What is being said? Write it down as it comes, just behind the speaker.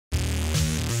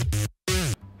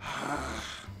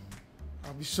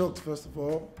be shocked first of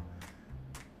all.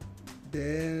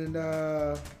 Then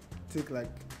take like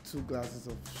 2 glasses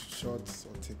of shots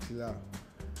or tequila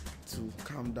to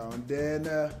calm down. Then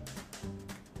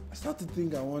I start to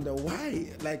think, I wonder why,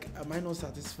 like, am I not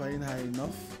satisfying her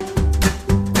enough?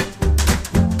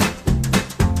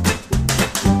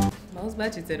 My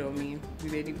husband cheated on me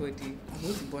with anybody. I'm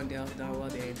going to burn the house down while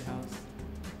they're in the house.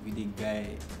 With a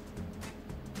guy.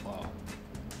 Wow.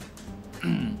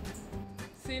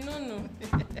 Say no.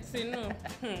 Say no.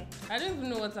 I don't even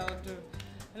know what I would do.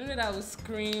 I don't know that I would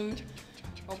scream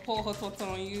or pour hot water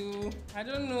on you. I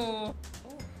don't know.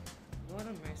 Oh, Lord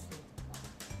of mercy.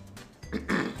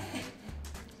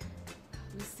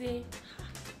 You say,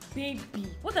 baby,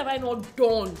 what have I not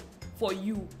done for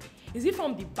you? Is it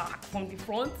from the back, from the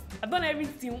front? I've done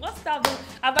everything. What stuff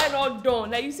have I not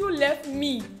done? Like, you still left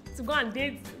me to go and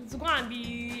date, to go and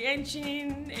be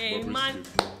entering a man.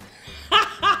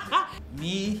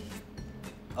 Me,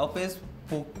 I'll first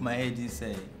poke my head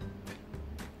inside.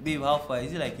 Babe, how far?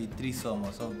 Is it like a threesome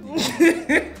or something?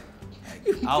 Like,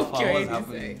 how far? What's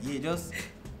happening? Yeah, just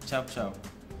chap.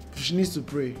 She needs to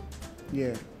pray.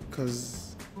 Yeah,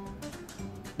 because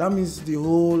that means the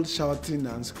whole shouting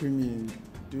and screaming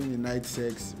during the night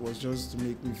sex was just to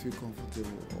make me feel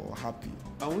comfortable or happy.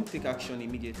 I won't take action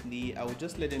immediately. I will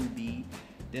just let them be.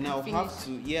 Then I'll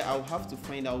have to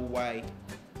find out why.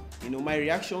 You know, my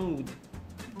reaction would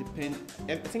depend.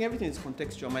 I think everything is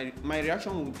contextual. My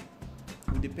reaction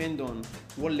would depend on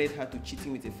what led her to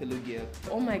cheating with a fellow girl.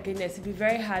 Oh my goodness, it'd be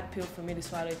very hard pill for me to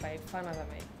swallow if I found out that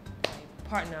my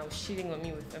partner was cheating on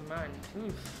me with a man.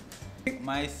 Oof.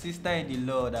 My sister in the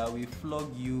Lord, I will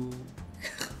flog you.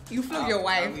 You flog your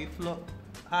wife. I will flog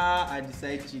her and the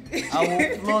side chick. I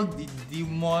will flog the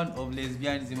demon of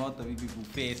lesbianism out of you people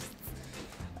first.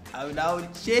 I will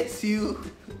chase you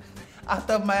out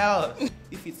of my house.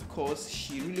 If it's cause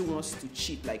she really wants to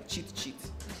cheat, like cheat,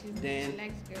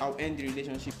 then I'll end the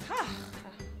relationship.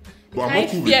 But I'm not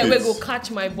cool with we this. go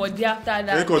catch my body after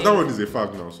that. Because that one is a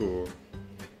fact now, so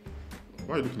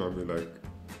why are you looking at me like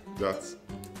that?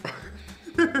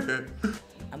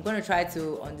 I'm gonna try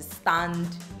to understand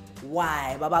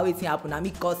why baba wetin happen na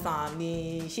me cause am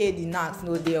ni shey the knacks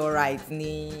no dey alright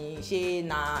ni shey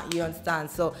na you understand.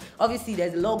 So obviously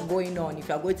there's a lot going on if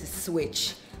you are going to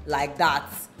switch like that.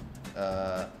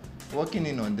 Working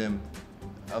in on them,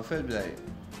 I felt like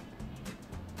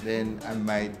then I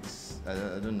might I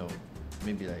don't know,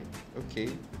 maybe like okay,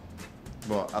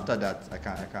 but after that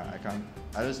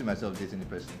I don't see myself dating the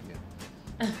person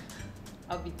again.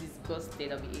 I'll be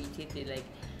disgusted, I'll be irritated, like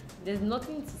there's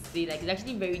nothing to say, like it's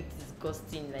actually very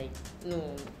disgusting, like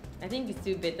no, I think it's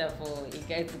still better for a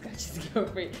guy to catch his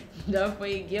girlfriend than for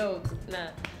a girl to, nah,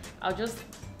 I'll just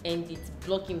end it,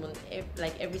 block him on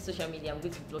every social media. I'm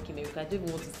going to block him because I don't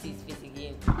even want to see his face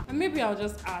again. And maybe I'll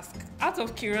just ask, out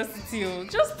of curiosity,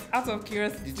 just out of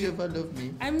curiosity. Did you ever love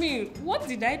me? I mean, what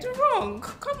did I do wrong?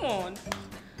 Come on.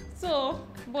 So,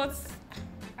 but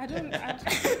I don't.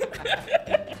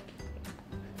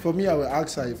 For me, I will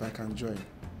ask her if I can join.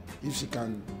 If she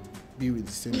can be with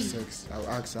the same sex, I'll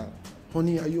ask her,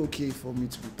 honey, are you okay for me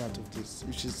to be part of this?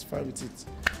 If she's fine with it,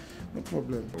 no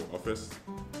problem. First,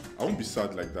 I won't be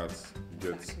sad like that.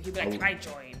 You get? He'll be like, can I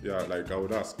join? Yeah, like I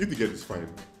would ask, if the girl is fine,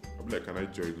 I'll be like, can I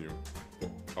join you? But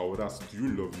I would ask, do you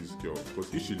love this girl?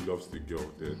 Because if she loves the girl,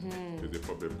 then there's a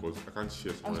problem because I can't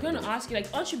share. I was going to ask you, like,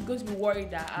 aren't you going to be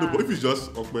worried that... No, but if it's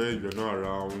just, okay, you're not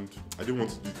around, I didn't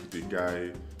want to do it with a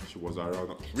guy, she was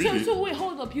around. Really? So wait,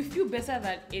 hold up. You feel better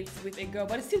that it's with a girl,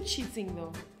 but it's still cheating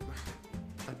though.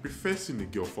 I prefer seeing a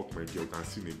girl fuck my girl than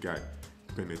seeing a guy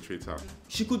penetrate her.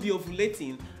 She could be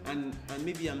ovulating and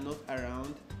maybe I'm not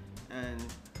around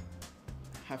and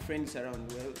her friend is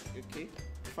around. Well, okay,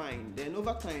 fine. Then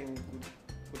over time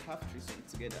we could have threesome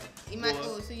together.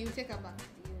 So you take her back?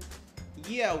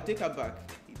 Yeah, I'll take her back.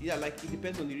 Yeah, like it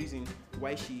depends on the reason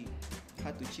why she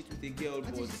had to cheat with a girl.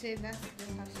 What did you say? That's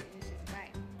just how she is.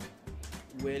 Right.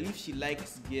 Well, if she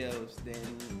likes girls, then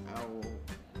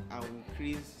I'll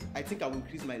increase. I think I'll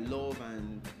increase my love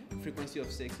and frequency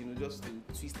of sex. You know, just to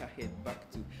twist her head back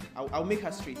to. I'll make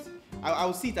her straight.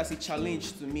 I'll see it as a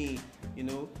challenge to me. You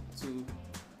know, to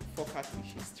fuck her till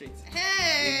she's straight.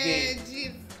 Hey, again.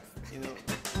 Jesus. You know.